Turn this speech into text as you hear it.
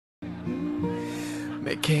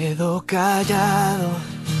Me quedo callado.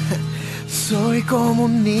 Soy como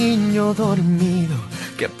un niño dormido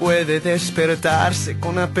que puede despertarse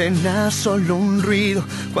con apenas solo un ruido.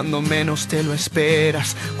 Cuando menos te lo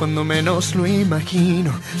esperas, cuando menos lo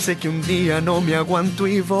imagino. Sé que un día no me aguanto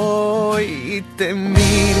y voy y te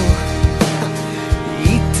miro.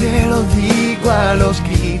 Y te lo digo a los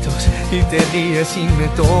gritos, y te ríes y me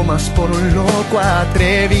tomas por un loco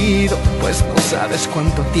atrevido. Pues no sabes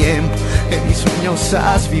cuánto tiempo en mis sueños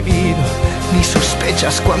has vivido, ni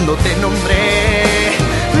sospechas cuando te nombré.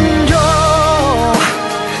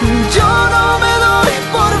 Yo no me doy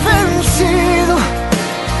por vencido.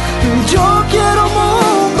 Yo quiero un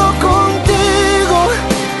mundo contigo.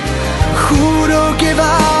 Juro que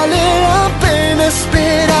vale la pena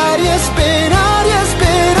esperar y esperar y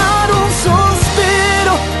esperar un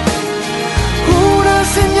suspiro, una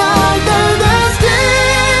señal del destino.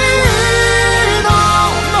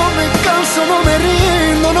 No me canso, no me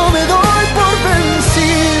rindo, no me doy por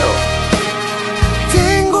vencido.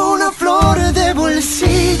 Tengo una flor de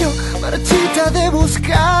bolsillo, marchita de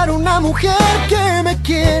buscar una mujer que me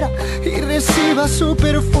quiera y reciba su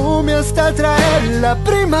perfume hasta traer la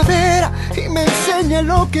primavera y me enseñe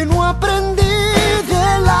lo que no aprendí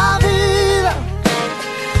de la vida,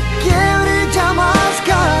 que brilla más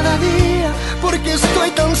cada día, porque estoy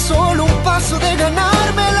tan solo un paso de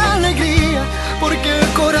ganarme la alegría, porque el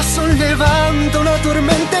corazón levanta una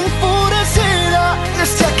tormenta enfurecida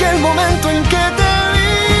desde aquel momento en que te vi.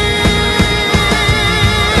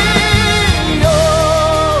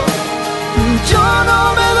 Yo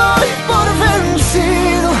no me doy por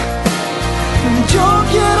vencido. Yo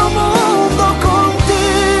quiero un mundo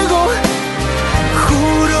contigo.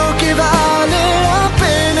 Juro que vale la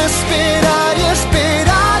pena esperar y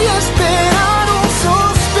esperar y esperar un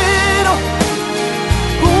suspiro,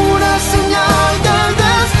 una señal del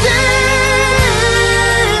destino.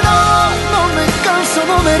 No me canso,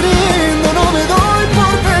 no me rindo, no me doy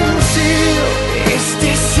por vencido. Este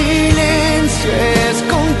silencio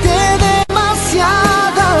esconde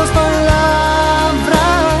demasiadas palabras.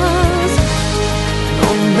 No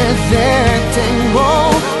me detengo,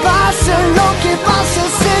 pase lo que pase,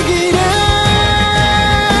 seguiré.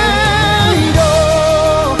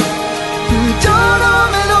 Yo no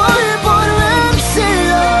me doy por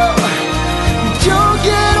vencido. Yo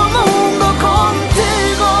quiero un mundo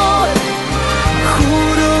contigo.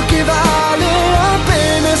 Juro que vale la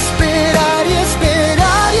pena esperar y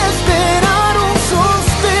esperar y esperar un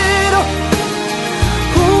suspiro,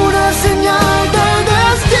 una señal del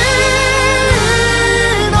destino.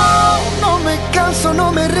 No me canso, no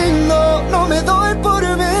me rindo, no me doy por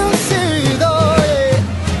vencido.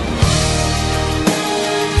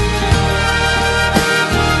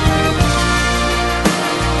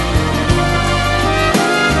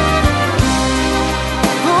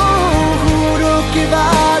 Juro que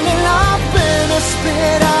vale la pena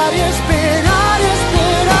esperar y esperar y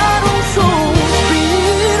esperar un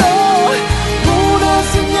suspiro, una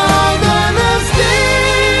señal del destino.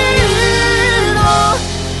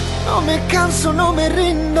 No me canso, no me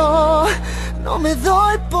rindo, no me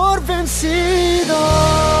doy por vencido.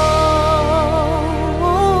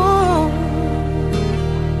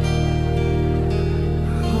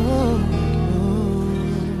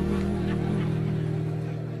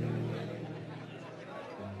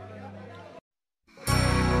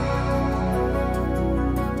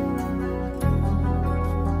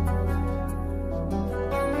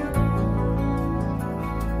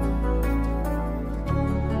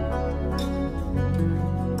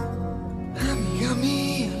 Amiga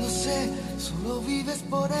mía, lo sé, solo vives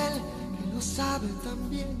por él, que lo sabe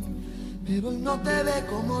también. Pero él no te ve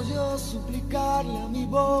como yo, suplicarle a mi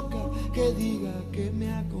boca que diga que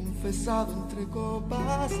me ha confesado entre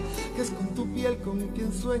copas, que es con tu piel con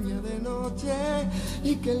quien sueña de noche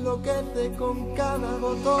y que enloquece con cada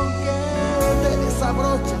botón que te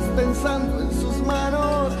desabrochas pensando en sus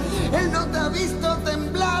manos. Él no te ha visto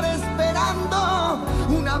temblar esperando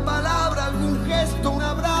una palabra, algún gesto, un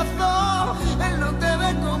abrazo. Él no te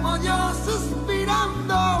ve como yo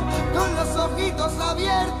suspirando, con los ojitos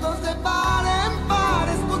abiertos de par en par,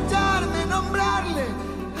 escucharme nombrarle.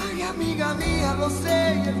 Ay, amiga mía, lo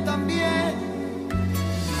sé, y él también.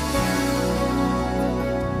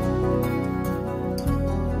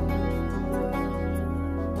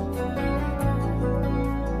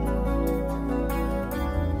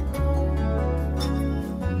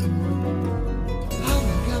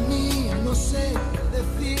 Amiga mía, no sé qué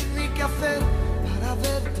decir ni qué hacer para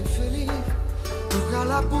verte feliz.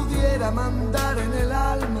 Ojalá pudiera mandar en el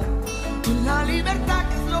alma la libertad,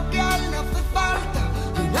 que es lo que a él le hace falta,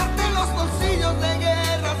 llenarte los bolsillos de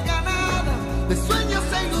guerras ganadas, de sueños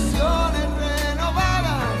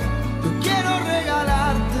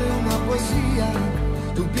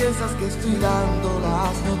piensas que estoy dando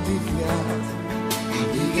las noticias.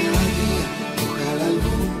 Amiga mía, ojalá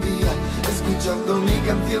algún día, escuchando mi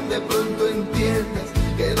canción, de pronto entiendas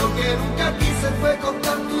que lo que nunca quise fue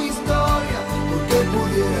contar tu historia, porque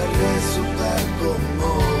pudiera resultar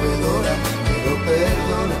conmovedora. Pero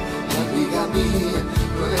perdona, amiga mía,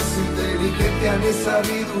 no es inteligencia ni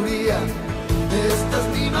sabiduría. Esta es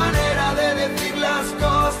mi manera de decir las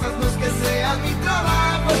cosas, no es que sea mi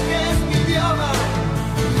trabajo, es que es mi idioma.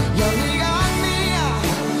 Y amiga mía,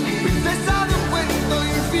 princesa de un cuento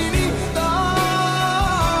infinito.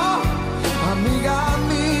 Amiga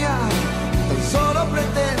mía, tan solo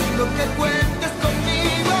pretendo que cuentes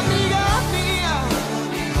conmigo. Amiga mía,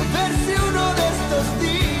 a ver si uno de estos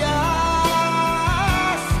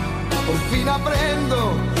días por fin aprendo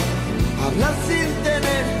a hablar sin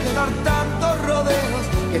tener que dar tantos rodeos,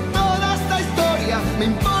 que toda esta historia me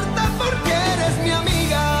importa porque eres mi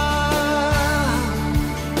amiga.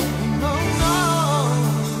 No, no.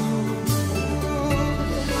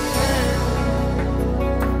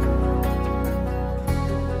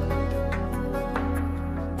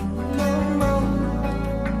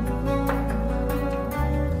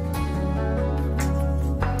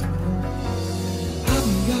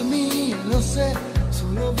 Amiga mía, lo sé,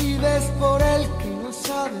 solo vives por él, que lo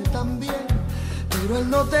sabe también, pero él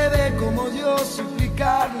no te ve como yo.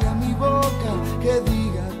 Suplicarle a mi boca que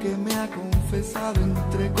diga que me ha confesado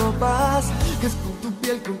entre copas, que es por tu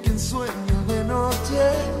piel con quien sueño de noche.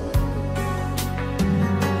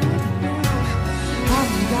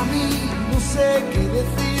 Amiga mía, no sé qué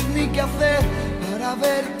decir ni qué hacer para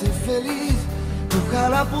verte feliz.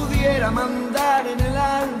 Ojalá pudiera mandar en el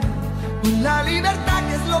alma, en la libertad,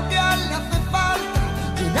 que es lo que a él le hace falta.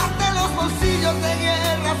 Llenarte los bolsillos de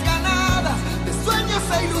guerras ganadas, de sueños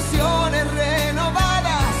e ilusiones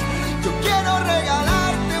renovadas. Yo quiero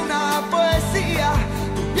regalarte una poesía.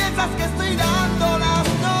 Tú piensas que estoy dando las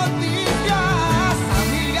noticias.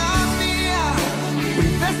 Amiga mía,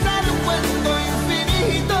 princesa de un cuento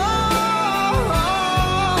infinito.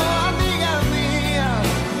 Amiga mía,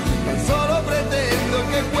 tan solo pretendo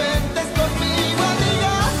que cuentes conmigo.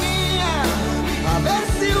 Amiga mía, a ver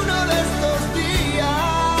si uno de estos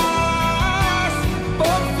días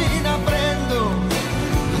por fin aprendo a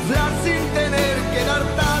hablar sin tener que dar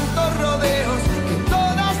tantos rodeos, que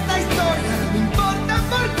toda esta historia me importa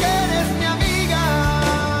porque eres mi amiga.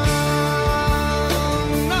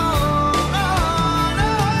 No, no,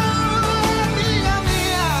 no, amiga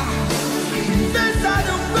mía, princesa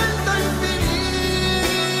de un cuento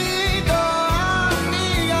infinito.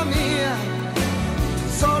 Amiga mía,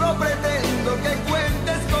 solo pretendo que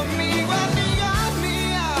cuentes conmigo. Amiga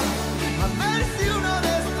mía, a ver si uno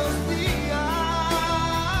de estos días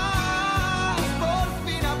por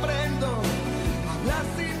fin aprendo a hablar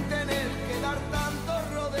sin tener que dar tantos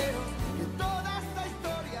rodeos, que toda esta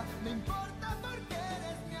historia me importa porque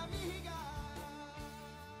eres mi amiga.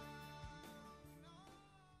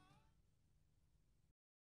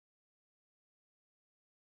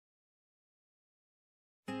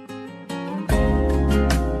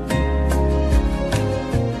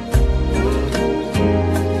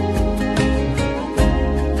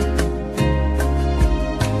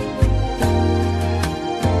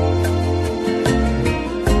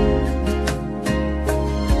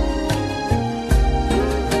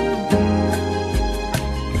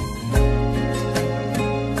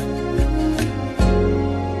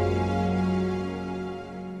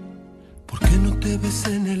 ¿Por qué no te ves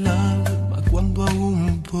en el alma cuando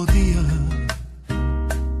aún podía?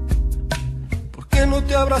 ¿Por qué no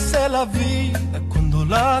te abracé la vida cuando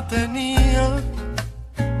la tenía?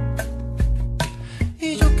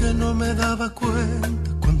 Y yo que no me daba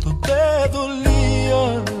cuenta cuánto te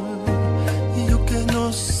dolía, y yo que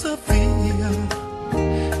no sabía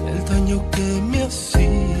el daño que me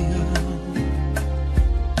hacía.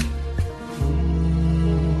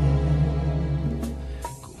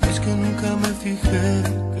 Es que nunca me fijé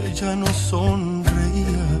que ya no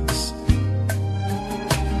sonreías,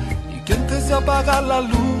 y que antes de apagar la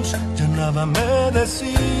luz ya nada me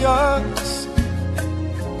decías,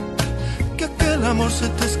 que aquel amor se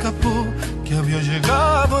te escapó, que había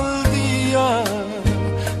llegado el día,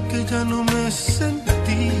 que ya no me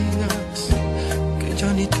sentías, que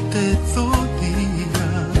ya ni te dolía.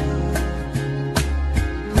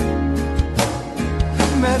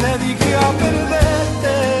 Me dediqué a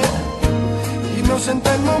perderte, inocente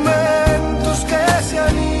en momentos que se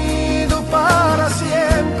han ido para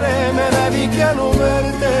siempre. Me dediqué a no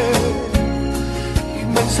verte y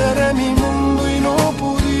me encerré en mi mundo y no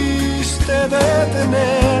pudiste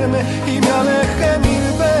detenerme, y me alejé 1000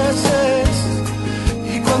 veces,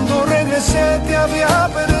 y cuando regresé te había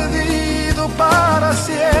perdido.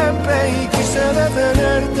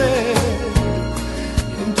 detenerte.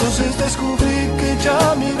 Entonces descubrí que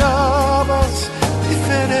ya mirabas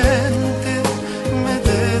diferente. Me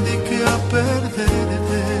dediqué a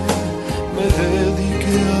perderte, me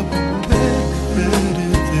dediqué a perderte.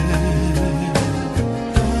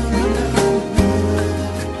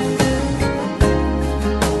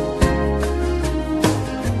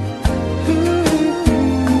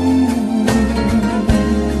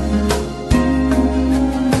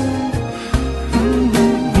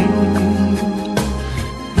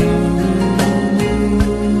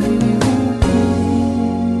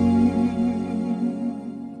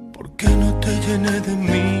 De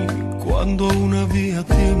mí cuando aún había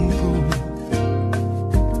tiempo,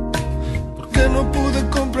 porque no pude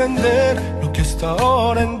comprender lo que hasta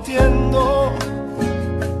ahora entiendo,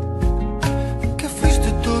 que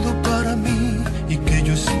fuiste todo para mí y que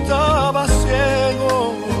yo estaba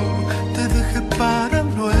ciego. Te dejé para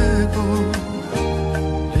luego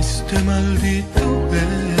este maldito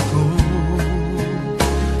ego.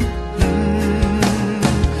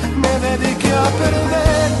 Me dediqué a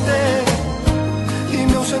perderte,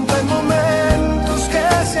 en momentos que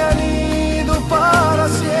se han ido para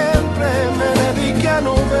siempre. Me dediqué a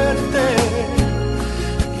no verte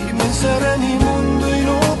y me encerré en mi mundo y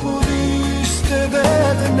no pudiste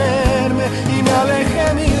detenerme. Y me alejé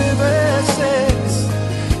 1000 veces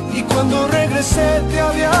y cuando regresé te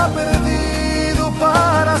había perdido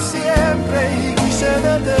para siempre y quise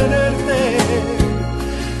detenerte.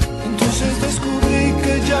 Entonces descubrí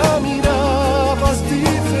que ya mirabas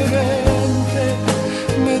diferente.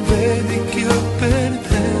 Me dediqué a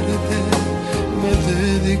perderte, me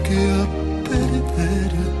dediqué a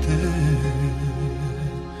perderte.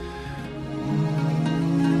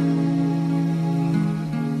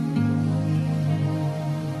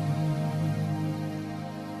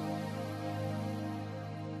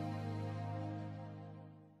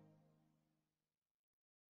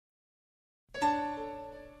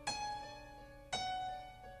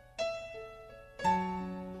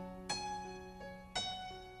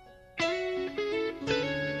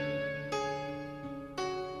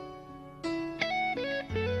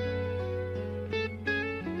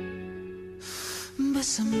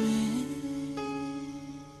 Bésame,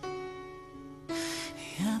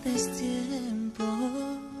 ya destiempo,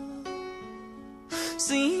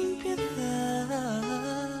 sin piedad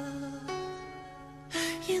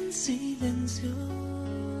y en silencio.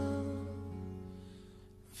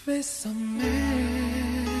 Bésame,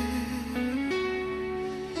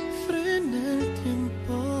 frena el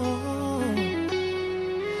tiempo,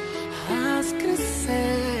 haz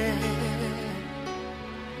crecer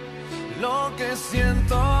lo que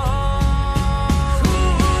siento.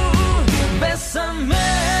 Bésame,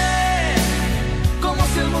 como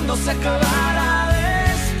si el mundo se acabara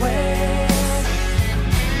después.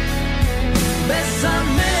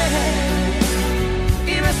 Bésame,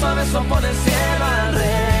 y beso a beso por el cielo al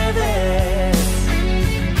revés.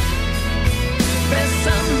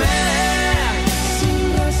 Bésame, sin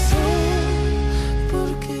razón,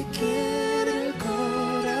 porque quiere el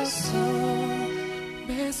corazón.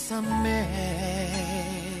 Bésame.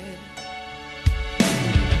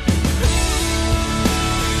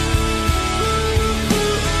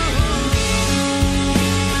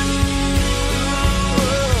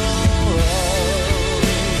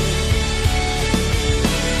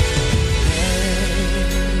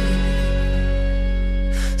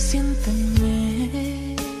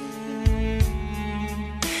 Siénteme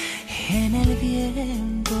en el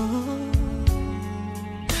viento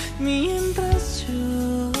mientras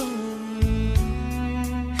yo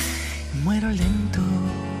muero lento.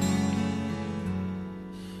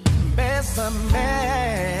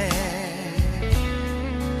 Bésame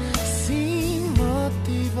sin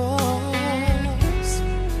motivos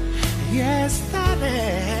y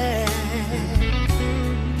estaré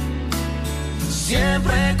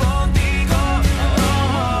siempre contigo.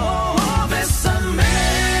 Bésame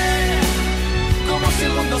como si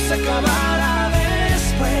el mundo se acabara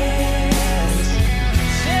después.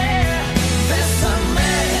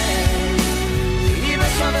 Bésame y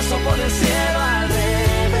beso a beso por el cielo al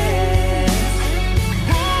revés.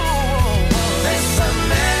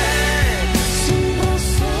 Bésame Sin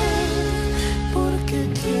razón, porque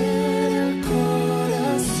quiere el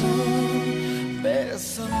corazón.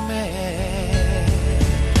 bésame.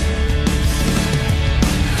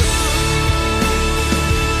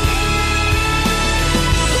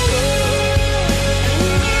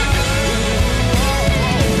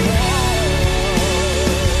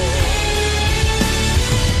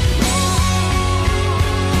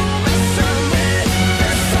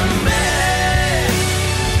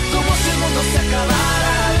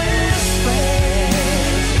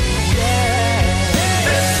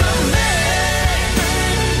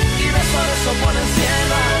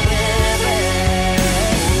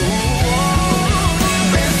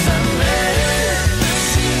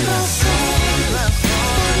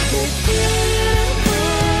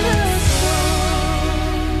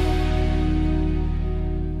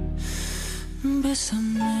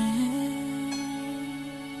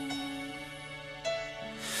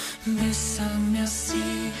 Bésame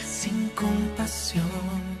así, sin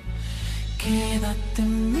compasión. Quédate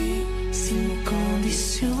en mí, sin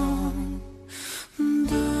condición.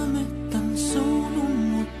 Dame tan solo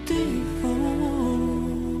un motivo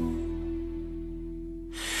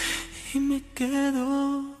y me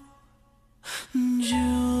quedo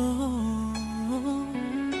yo.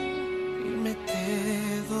 Y me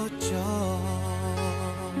quedo yo.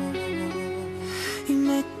 Y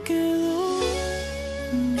me quedo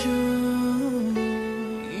yo.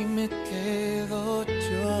 Y me quedo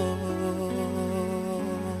yo.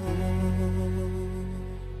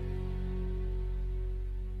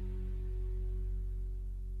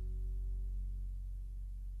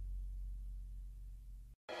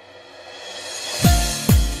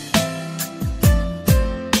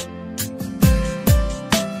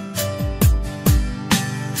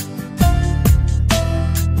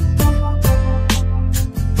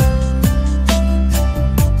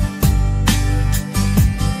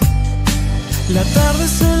 La tarde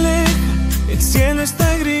se aleja, el cielo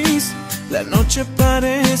está gris, la noche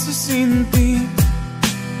parece sin ti.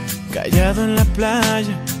 Callado en la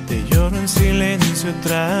playa, te lloro en silencio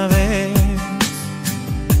otra vez.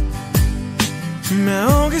 Me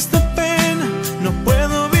ahoga esta pena, no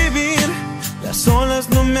puedo vivir, las olas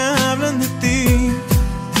no me hablan de ti.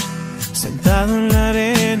 Sentado en la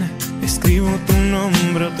arena, escribo tu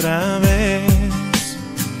nombre otra vez.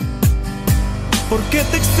 ¿Por qué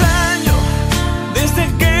te extraño? Desde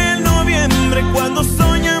aquel noviembre cuando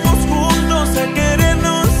soñamos juntos a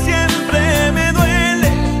querernos siempre. Me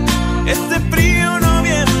duele este frío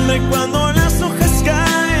noviembre cuando las hojas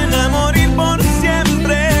caen a morir por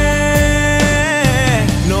siempre.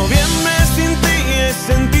 Noviembre sin ti es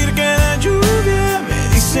sentir que la lluvia me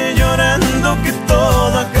dice llorando que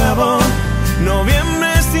todo acabó.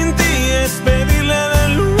 Noviembre sin ti es pedirle a la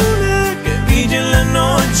luna que brille en la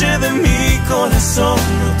noche de mi corazón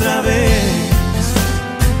otra vez.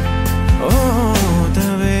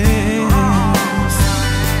 Otra vez.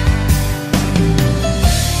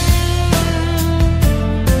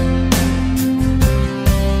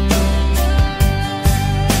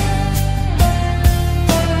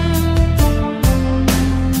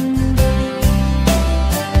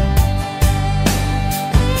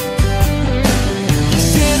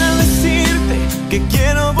 Quisiera decirte que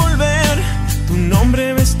quiero volver, tu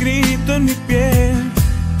nombre va escrito en mi piel.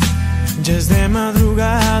 Ya es de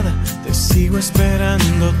madrugada, te sigo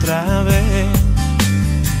esperando otra vez.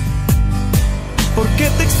 ¿Por qué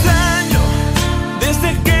te extraño? Desde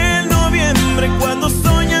aquel noviembre cuando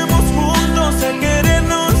soñamos juntos a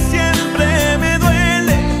querernos siempre. Me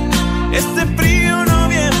duele este frío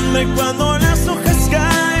noviembre cuando las hojas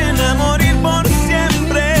caen a morir por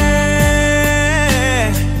siempre.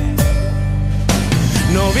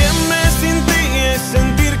 Noviembre sin ti es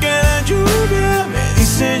sentir que la lluvia me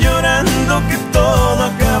dice llorando que todo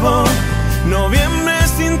acabó. Noviembre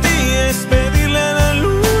sin ti es pedirle a la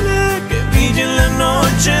luna que brille en la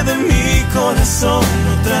noche de mi corazón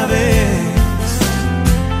otra vez.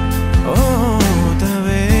 Otra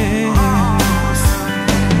vez.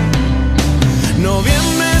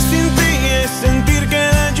 Noviembre sin ti es sentir que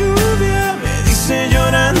la lluvia me dice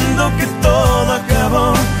llorando que todo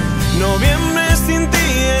acabó. Noviembre sin ti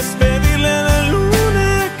es pedirle a la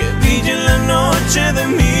luna que brille en la noche de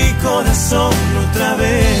mi corazón otra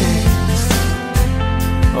vez.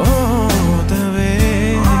 Otra vez.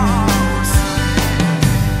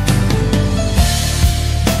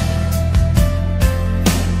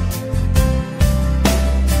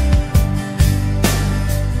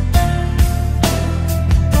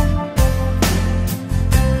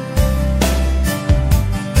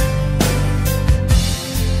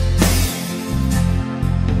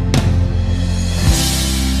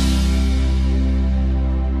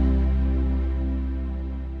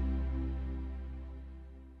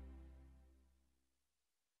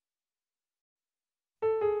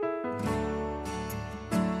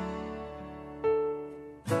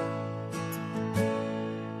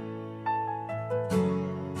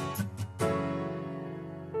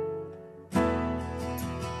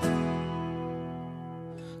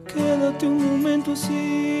 Quédate un momento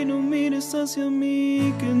así, no mires hacia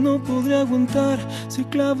mí, que no podré aguantar si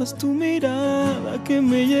clavas tu mirada que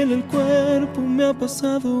me hiela el cuerpo. Me ha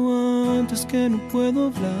pasado antes que no puedo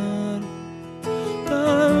hablar.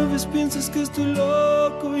 Tal vez pienses que estoy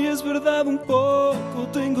loco y es verdad un poco,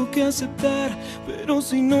 tengo que aceptar, pero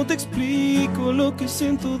si no te explico lo que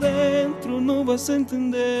siento dentro no vas a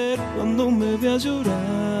entender cuando me veas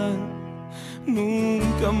llorar.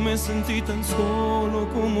 Nunca me sentí tan solo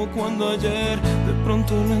como cuando ayer de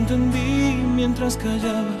pronto lo entendí mientras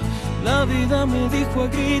callaba. La vida me dijo a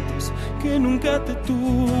gritos que nunca te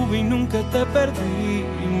tuve y nunca te perdí.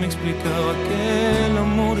 Y me explicaba que el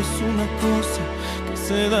amor es una cosa que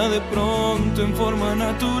se da de pronto en forma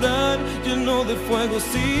natural, lleno de fuego.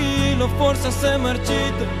 Si lo forzas se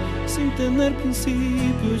marchita, sin tener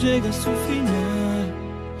principio llega a su final.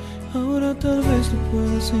 Ahora tal vez lo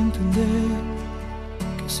puedas entender,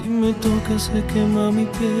 que si me tocas se quema mi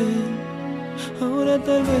piel. Ahora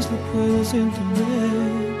tal vez lo puedas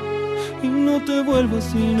entender y no te vuelvas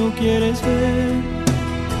si no quieres ver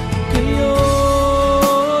que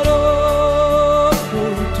lloro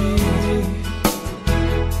por ti,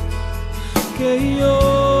 que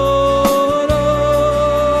lloro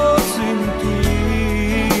sin ti,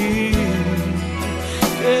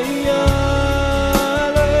 que ya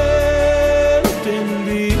lo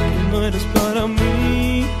entendí, que no eres para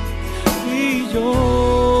mí y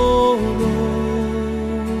lloro.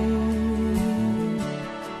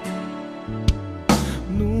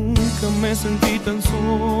 Nunca me sentí tan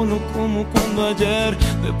solo como cuando ayer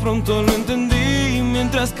de pronto lo entendí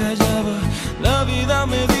mientras callaba. La vida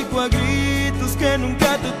me dijo a gritos que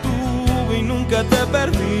nunca te tuve y nunca te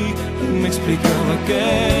perdí. Y me explicaba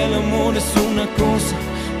que el amor es una cosa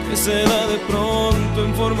que se da de pronto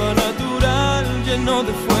en forma natural, lleno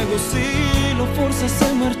de fuego. Si lo forzas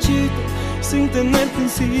se marchita, sin tener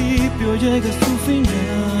principio llega a su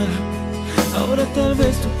final. Ahora tal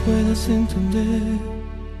vez tú puedas entender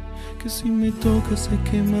que si me tocas se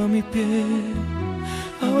quema mi piel.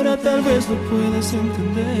 Ahora tal vez lo puedas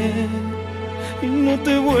entender y no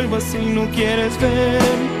te vuelvas si no quieres ver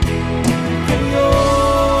que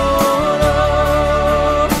lloro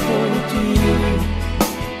por ti,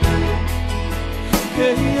 que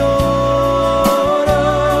lloro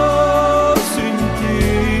sin ti,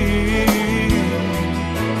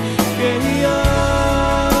 que ya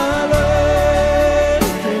lo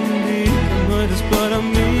entendí, que no eres para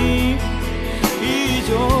mí y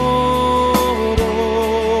lloro.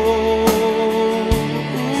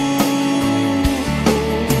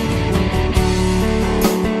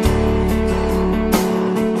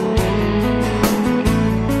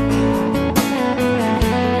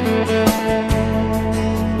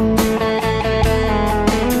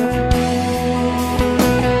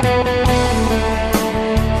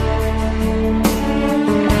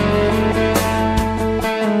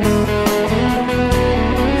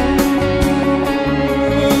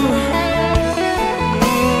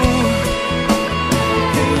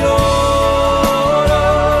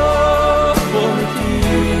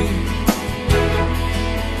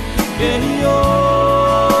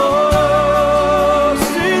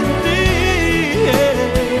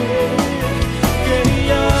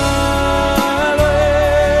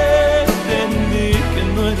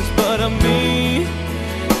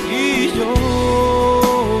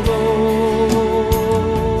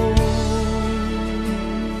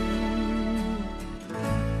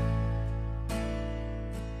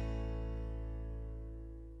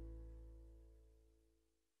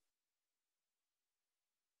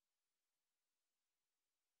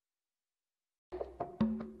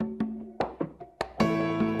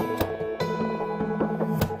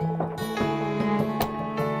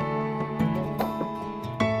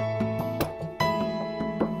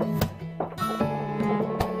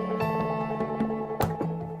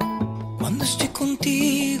 Cuando estoy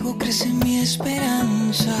contigo crece mi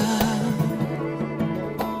esperanza.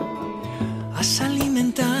 Has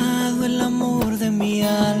alimentado el amor de mi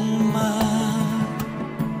alma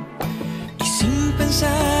y sin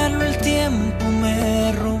pensarlo el tiempo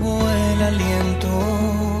me robó el aliento.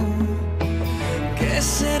 ¿Qué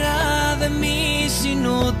será de mí si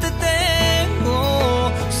no te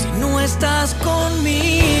tengo? Si no estás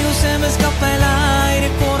conmigo se me escapa el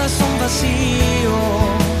aire, corazón vacío.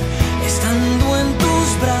 Estando en tus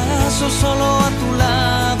brazos, solo a tu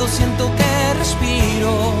lado, siento que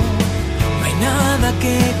respiro. No hay nada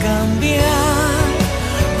que cambiar,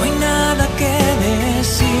 no hay nada que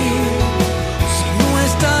decir. Si no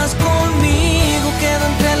estás conmigo, quedo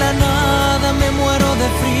entre la nada, me muero de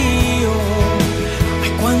frío.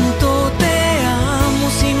 Ay, cuánto te amo,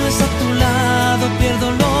 si no es a tu lado, pierdo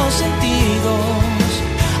los sentidos.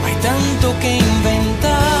 Hay tanto que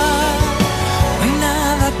inventar, no hay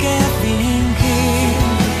nada que fingir.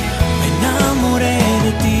 Me enamoré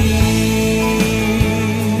de ti,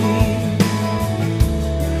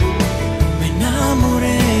 me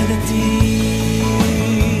enamoré de ti.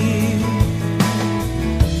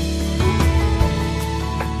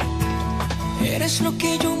 Eres lo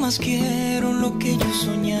que yo más quiero, lo que yo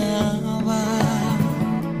soñaba.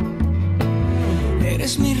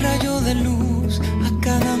 eres mi rayo de luz a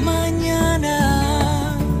cada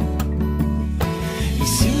mañana. Y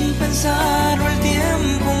sin pensarlo el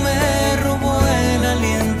tiempo me robó el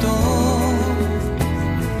aliento.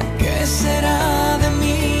 ¿Qué será de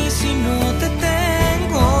mí si no te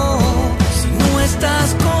tengo? Si no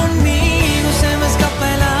estás conmigo se me escapa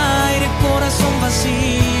el aire, corazón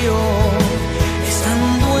vacío.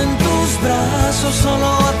 Estando en tus brazos, solo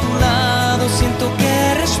a tu lado, siento que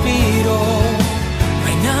respiro. No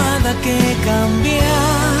hay nada que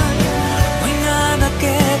cambiar, no hay nada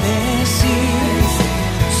que decir.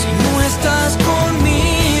 Si no estás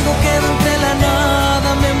conmigo, quedo entre la nada,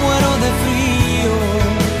 me muero de frío.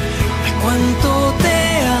 Ay, cuánto te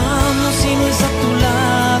amo, si no es a tu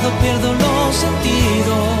lado, pierdo los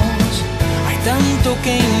sentidos. Hay tanto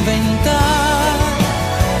que inventar,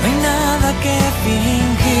 no hay nada que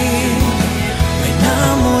fingir. Me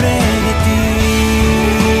enamoré de ti.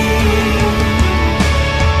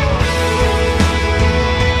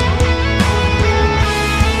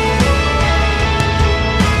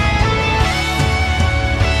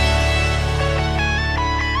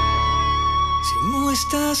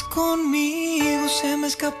 Estás conmigo, se me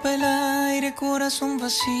escapa el aire, corazón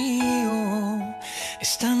vacío.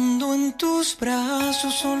 Estando en tus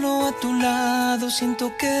brazos, solo a tu lado,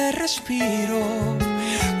 siento que respiro.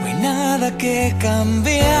 No hay nada que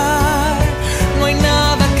cambiar, no hay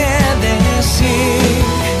nada que decir.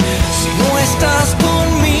 Si no estás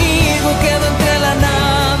conmigo, quedo entre la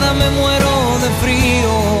nada, me muero de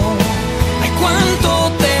frío. Ay, cuánto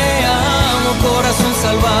te amo, corazón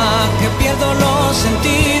salvaje, pierdo los sentidos.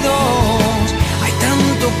 Hay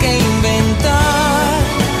tanto que inventar,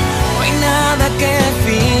 no hay nada que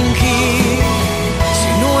fingir. Si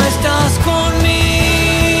no estás conmigo,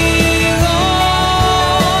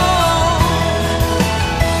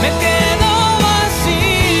 me quedo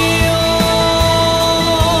vacío.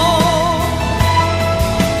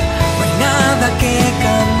 No hay nada que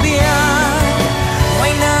cambiar, no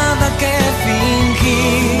hay nada que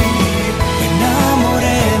fingir. Me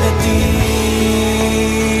enamoré de ti.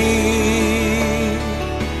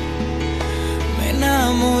 Me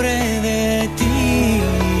enamoré de ti.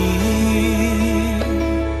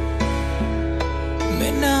 Me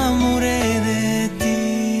enamoré de ti.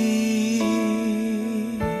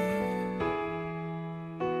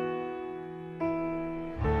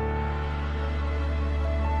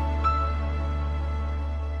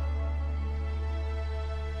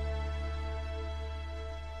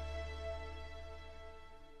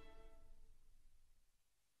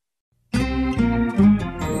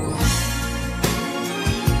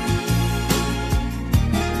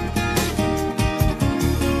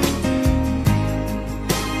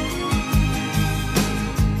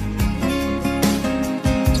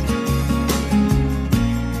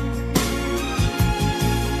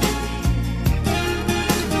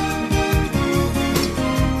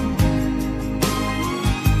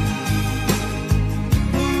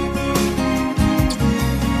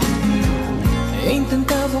 He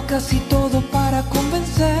intentado casi todo para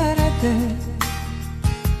convencerte.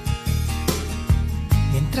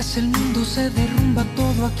 Mientras el mundo se derrumba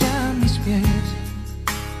todo aquí a mis pies.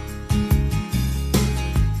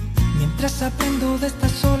 Mientras aprendo de esta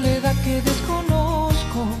soledad que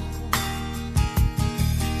desconozco,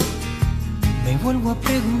 me vuelvo a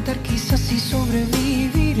preguntar quizás si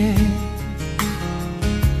sobreviviré.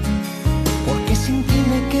 Porque sin ti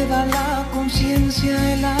me queda la conciencia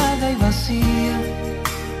helada y vacía.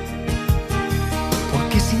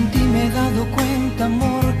 Porque sin ti me he dado cuenta,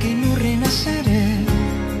 amor, que no renaceré.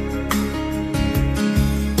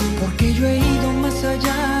 Porque yo he ido más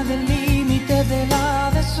allá del límite de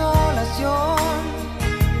la desolación.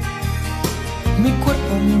 Mi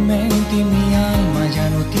cuerpo, mi mente y mi alma ya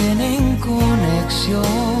no tienen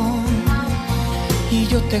conexión. Y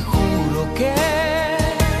yo te juro que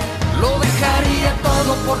lo dejaría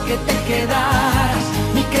todo porque te quedaras.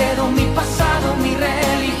 Mi credo, mi pasado, mi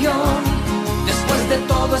religión. Después de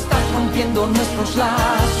todo estás rompiendo nuestros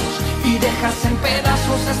lazos y dejas en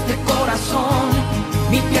pedazos este corazón.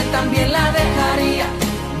 Mi piel también la dejaría,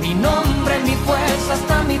 mi nombre, mi fuerza,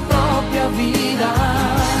 hasta mi propia vida.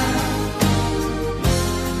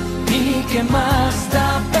 ¿Y qué más da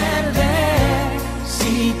perder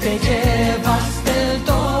si te llevas del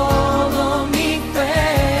todo mi fe?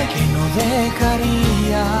 Que no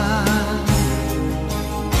dejaría.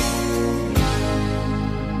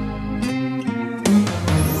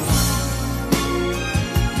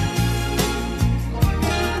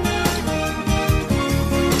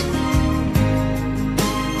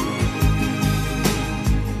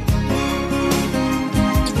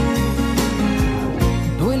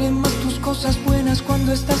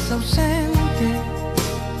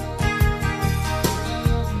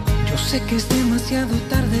 que es demasiado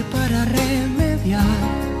tarde para remediar.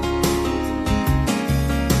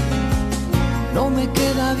 No me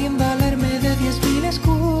queda bien valerme de 10.000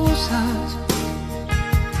 excusas,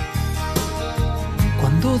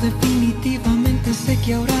 cuando definitivamente sé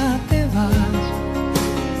que ahora te vas.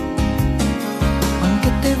 Aunque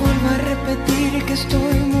te vuelva a repetir que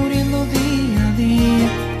estoy muriendo día a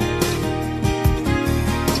día,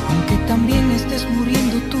 aunque también estés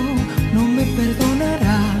muriendo tú, no me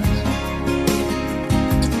perdonarás.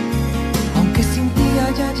 Aunque sin ti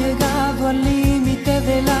haya llegado al límite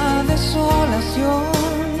de la desolación,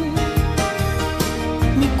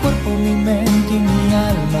 mi cuerpo, mi mente y mi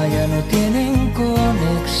alma ya no tienen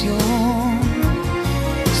conexión.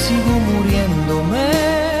 Sigo muriéndome.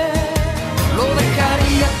 Lo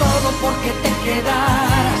dejaría todo porque te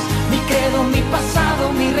quedaras, mi credo, mi pasado,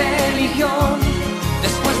 mi religión.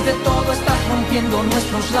 Después de todo estás rompiendo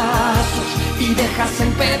nuestros lazos y dejas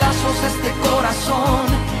en pedazos este corazón.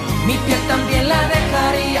 Mi piel también la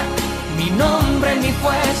dejaría, mi nombre, mi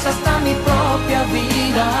fuerza, hasta mi propia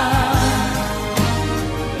vida.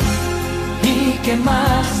 ¿Y qué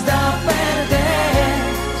más da perder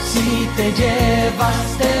si te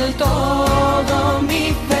llevas del todo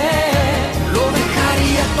mi fe? Lo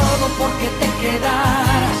dejaría todo porque te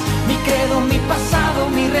quedaras, mi credo, mi pasado,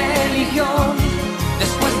 mi religión.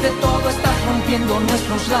 Después de todo estás rompiendo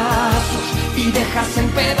nuestros lazos y dejas en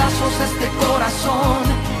pedazos este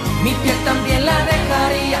corazón. Mi piel también la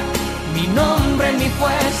dejaría, mi nombre, mi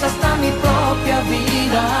fuerza, hasta mi propia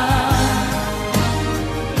vida.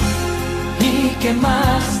 ¿Y qué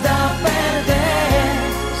más da perder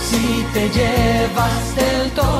si te llevas del todo?